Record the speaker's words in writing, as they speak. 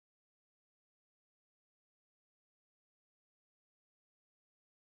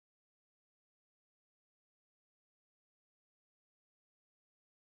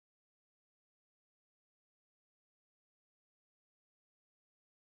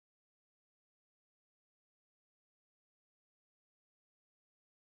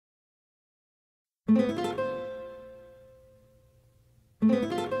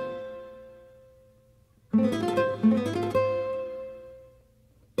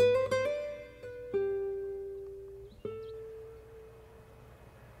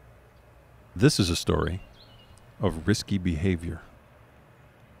This is a story of risky behavior.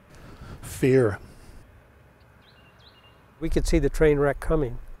 Fear. We could see the train wreck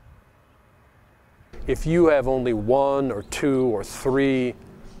coming. If you have only 1 or 2 or 3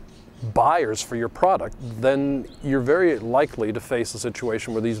 buyers for your product, then you're very likely to face a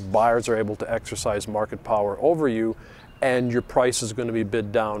situation where these buyers are able to exercise market power over you, and your price is going to be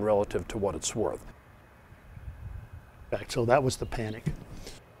bid down relative to what it's worth. So that was the panic.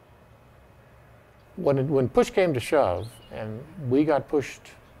 When push came to shove and we got pushed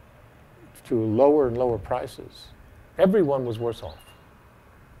to lower and lower prices, everyone was worse off.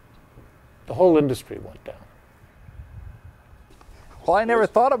 The whole industry went down. Well, I never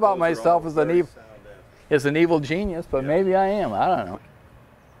thought about myself as an evil genius, but maybe I am. I don't know.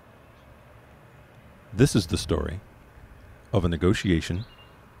 This is the story of a negotiation,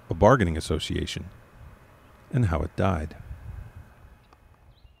 a bargaining association, and how it died.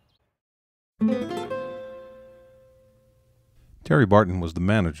 Terry Barton was the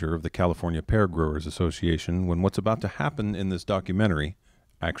manager of the California Pear Growers Association when what's about to happen in this documentary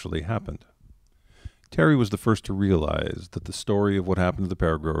actually happened. Terry was the first to realize that the story of what happened to the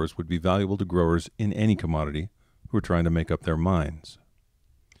pear growers would be valuable to growers in any commodity who are trying to make up their minds.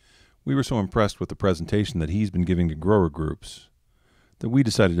 We were so impressed with the presentation that he's been giving to grower groups that we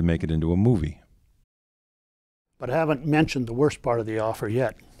decided to make it into a movie. But I haven't mentioned the worst part of the offer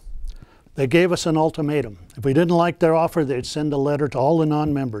yet. They gave us an ultimatum. If we didn't like their offer, they'd send a letter to all the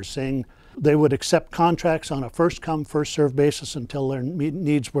non-members saying they would accept contracts on a first-come, first-served basis until their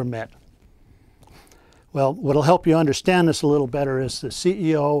needs were met. Well, what'll help you understand this a little better is the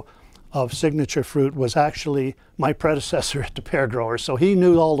CEO of Signature Fruit was actually my predecessor at the Pear Growers, so he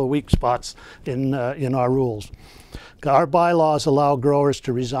knew all the weak spots in our rules. Our bylaws allow growers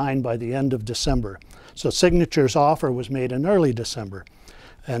to resign by the end of December. So Signature's offer was made in early December.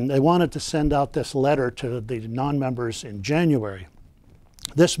 And they wanted to send out this letter to the non-members in January.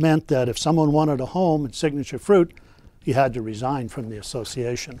 This meant that if someone wanted a home at Signature Fruit, he had to resign from the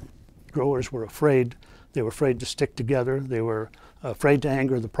association. Growers were afraid. They were afraid to stick together. They were afraid to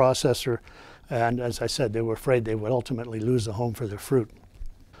anger the processor. And as I said, they were afraid they would ultimately lose the home for their fruit.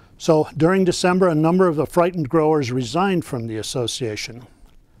 So during December, a number of the frightened growers resigned from the association.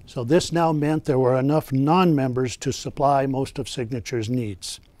 So this now meant there were enough non-members to supply most of Signature's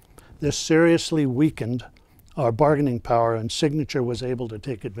needs. This seriously weakened our bargaining power, and Signature was able to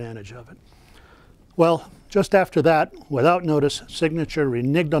take advantage of it. Well, just after that, without notice, Signature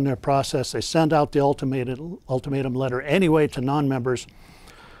reneged on their process. They sent out the ultimatum letter anyway to non-members,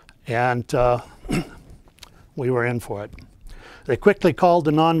 and we were in for it. They quickly called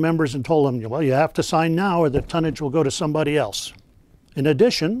the non-members and told them, well, you have to sign now or the tonnage will go to somebody else. In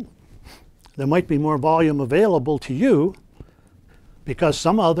addition, there might be more volume available to you because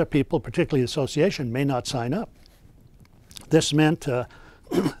some other people, particularly the association, may not sign up. This meant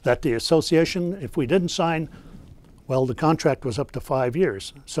that the association, if we didn't sign, well, the contract was up to 5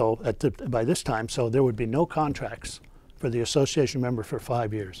 years. So by this time, so there would be no contracts for the association member for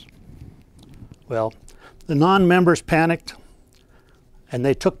 5 years. Well, the non-members panicked, and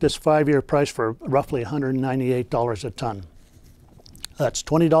they took this 5-year price for roughly $198 a ton. That's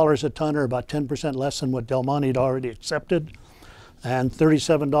 $20 a ton, or about 10% less than what Del Monte had already accepted, and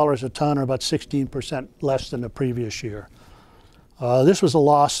 $37 a ton, or about 16% less than the previous year. This was a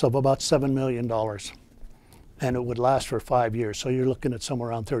loss of about $7 million, and it would last for 5 years. So you're looking at somewhere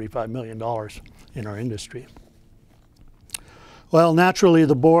around $35 million in our industry. Well, naturally,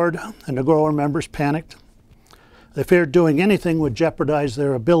 the board and the grower members panicked. They feared doing anything would jeopardize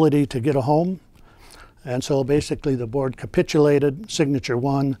their ability to get a home. And so basically the board capitulated, Signature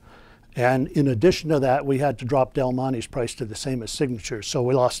won, and in addition to that, we had to drop Del Monte's price to the same as Signature, so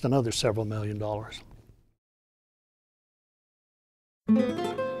we lost another several million dollars. They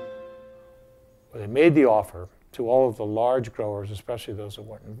made the offer to all of the large growers, especially those that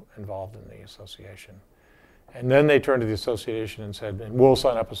weren't involved in the association. And then they turned to the association and said, and we'll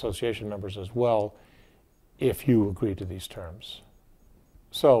sign up association members as well if you agree to these terms.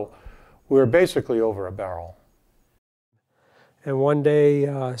 So we were basically over a barrel. And one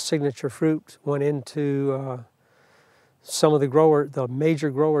day, Signature Fruit went into some of the major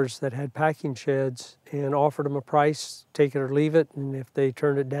growers that had packing sheds and offered them a price, take it or leave it, and if they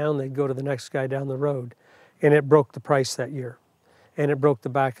turned it down, they'd go to the next guy down the road. And it broke the price that year. And it broke the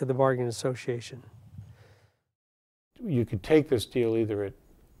back of the bargaining association. You could take this deal either at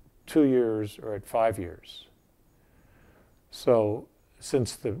 2 years or at 5 years. So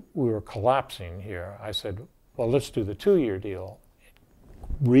since we were collapsing here, I said, well, let's do the 2-year deal,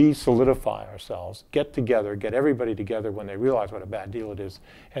 re-solidify ourselves, get together, get everybody together when they realize what a bad deal it is,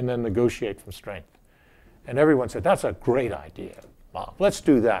 and then negotiate from strength. And everyone said, that's a great idea, Bob. Let's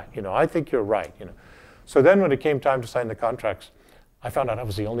do that. I think you're right. So then when it came time to sign the contracts, I found out I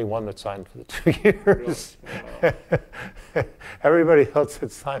was the only one that signed for the 2 years. Really? Wow. Everybody else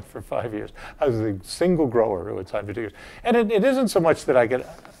had signed for 5 years. I was the single grower who had signed for 2 years. And it isn't so much that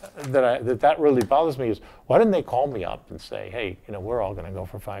that really bothers me, is why didn't they call me up and say, hey, we're all going to go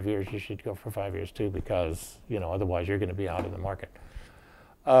for 5 years. You should go for 5 years too, because otherwise you're going to be out of the market.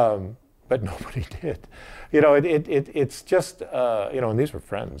 But nobody did. It's just and these were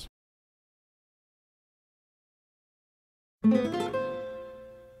friends.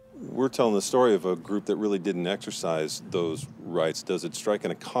 We're telling the story of a group that really didn't exercise those rights. Does it strike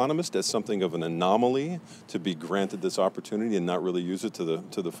an economist as something of an anomaly to be granted this opportunity and not really use it to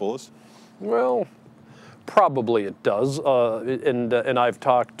the fullest? Well, probably it does. And I've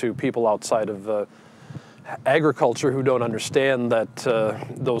talked to people outside of agriculture who don't understand that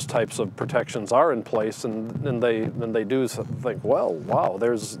those types of protections are in place, and they do think, well, wow,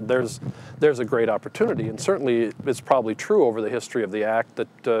 there's a great opportunity. And certainly it's probably true over the history of the Act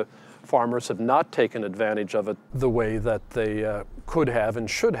that farmers have not taken advantage of it the way that they could have and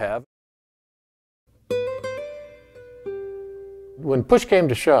should have. When push came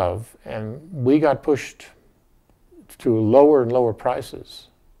to shove and we got pushed to lower and lower prices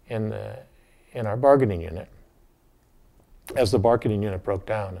in our bargaining unit, as the bargaining unit broke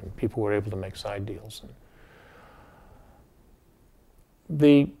down and people were able to make side deals.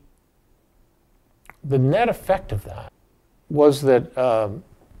 The net effect of that was that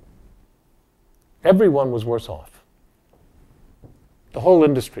everyone was worse off. The whole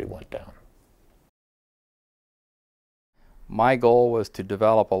industry went down. My goal was to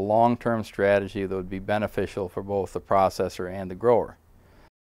develop a long-term strategy that would be beneficial for both the processor and the grower.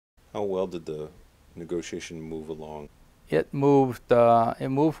 How well did the negotiation move along? It moved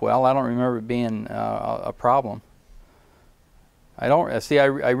well. I don't remember it being a problem. I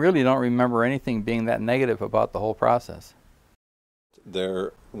really don't remember anything being that negative about the whole process.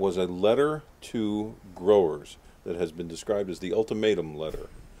 There was a letter to growers that has been described as the ultimatum letter.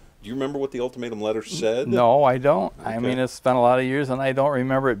 Do you remember what the ultimatum letter said? No, I don't. Okay. I mean, it's been a lot of years, and I don't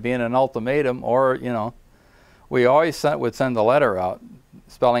remember it being an ultimatum, or, we always would send a letter out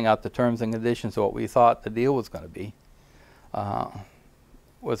spelling out the terms and conditions of what we thought the deal was going to be.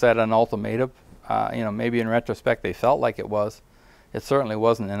 Was that an ultimatum? Maybe in retrospect they felt like it was. It certainly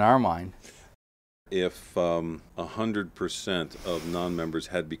wasn't in our mind. If 100% of non-members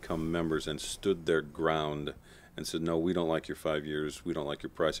had become members and stood their ground and said, no, we don't like your 5 years, we don't like your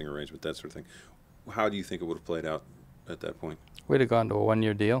pricing arrangement, that sort of thing, how do you think it would have played out at that point? We'd have gone to a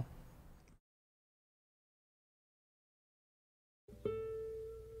 1-year deal.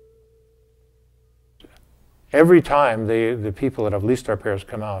 Every time the people that have leased our pears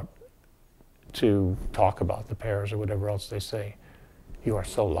come out to talk about the pears or whatever else, they say, you are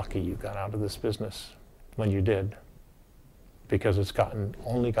so lucky you got out of this business when you did, because it's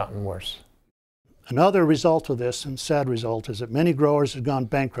only gotten worse. Another result of this, and sad result, is that many growers had gone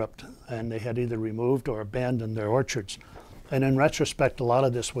bankrupt and they had either removed or abandoned their orchards. And in retrospect, a lot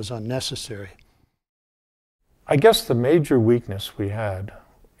of this was unnecessary. I guess the major weakness we had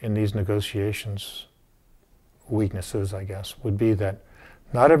in these negotiations, weaknesses, I guess, would be that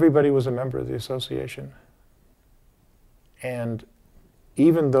not everybody was a member of the association. And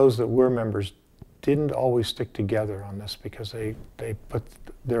even those that were members didn't always stick together on this because they put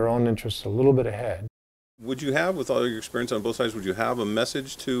their own interests a little bit ahead. Would you have, with all your experience on both sides, would you have a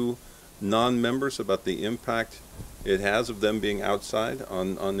message to non-members about the impact it has of them being outside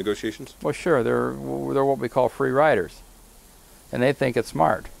on negotiations? Well, sure. They're what we call free riders, and they think it's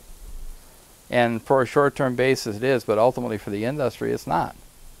smart. And for a short-term basis it is, but ultimately for the industry it's not.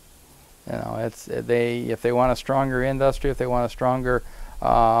 If they want a stronger industry, if they want a stronger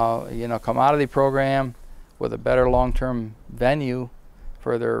commodity program with a better long-term venue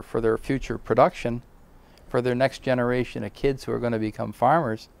for their future production, for their next generation of kids who are going to become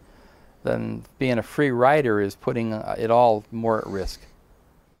farmers, then being a free rider is putting it all more at risk.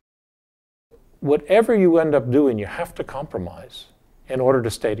 Whatever you end up doing, you have to compromise in order to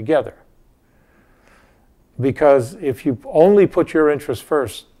stay together. Because if you only put your interests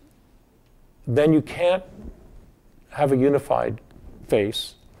first, then you can't have a unified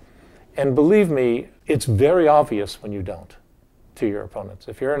face. And believe me, it's very obvious when you don't to your opponents.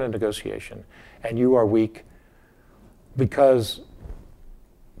 If you're in a negotiation and you are weak because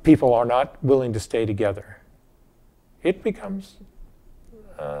people are not willing to stay together, it becomes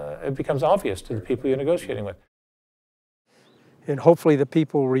obvious to the people you're negotiating with. And hopefully the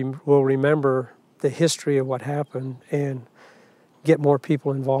people will remember the history of what happened and get more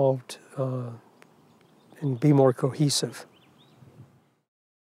people involved and be more cohesive.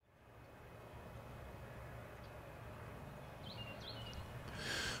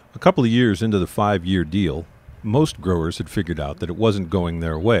 A couple of years into the 5-year deal, most growers had figured out that it wasn't going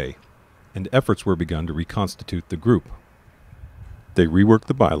their way, and efforts were begun to reconstitute the group. They reworked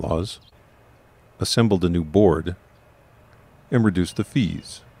the bylaws, assembled a new board, and reduced the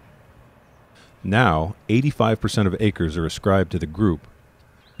fees. Now, 85% of acres are ascribed to the group,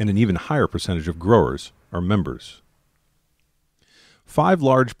 and an even higher percentage of growers are members. 5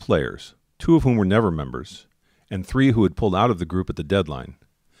 large players, 2 of whom were never members, and 3 who had pulled out of the group at the deadline,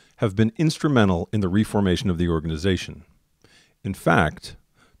 have been instrumental in the reformation of the organization. In fact,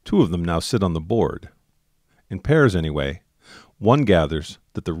 2 of them now sit on the board. In Pear's anyway, one gathers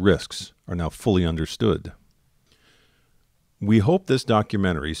that the risks are now fully understood. We hope this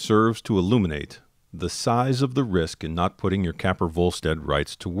documentary serves to illuminate the size of the risk in not putting your Capper-Volstead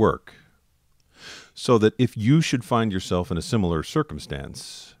rights to work, so that if you should find yourself in a similar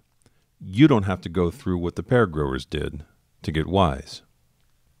circumstance, you don't have to go through what the Pear growers did to get wise.